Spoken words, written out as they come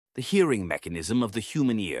The hearing mechanism of the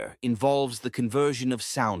human ear involves the conversion of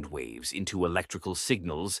sound waves into electrical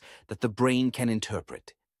signals that the brain can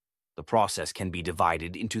interpret. The process can be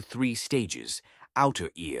divided into three stages: outer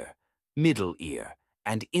ear, middle ear,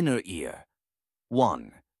 and inner ear.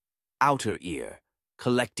 1. Outer ear,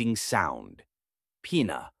 collecting sound.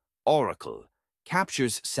 Pinna, auricle,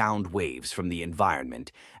 captures sound waves from the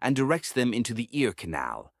environment and directs them into the ear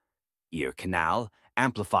canal. Ear canal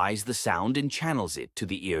amplifies the sound and channels it to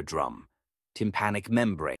the eardrum. Tympanic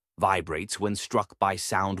membrane vibrates when struck by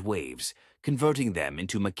sound waves, converting them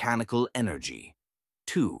into mechanical energy.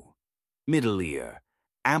 2. Middle ear,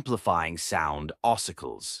 amplifying sound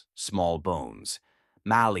ossicles, small bones.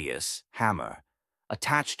 Malleus, hammer,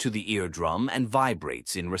 attached to the eardrum and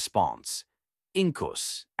vibrates in response.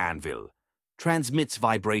 Incus, anvil, transmits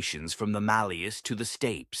vibrations from the malleus to the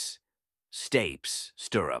stapes. Stapes,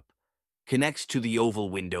 stirrup, connects to the oval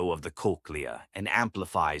window of the cochlea and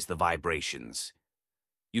amplifies the vibrations.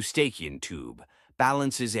 Eustachian tube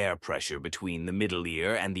balances air pressure between the middle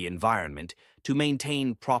ear and the environment to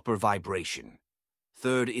maintain proper vibration.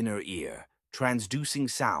 Third inner ear, transducing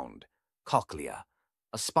sound. Cochlea,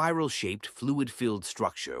 a spiral-shaped fluid-filled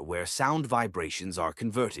structure where sound vibrations are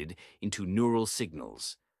converted into neural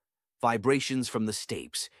signals. Vibrations from the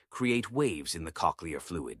stapes create waves in the cochlear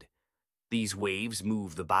fluid. These waves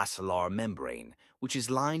move the basilar membrane, which is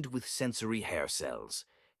lined with sensory hair cells.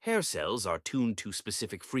 Hair cells are tuned to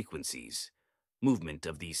specific frequencies. Movement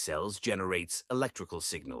of these cells generates electrical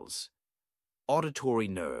signals. Auditory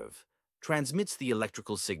nerve transmits the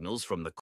electrical signals from the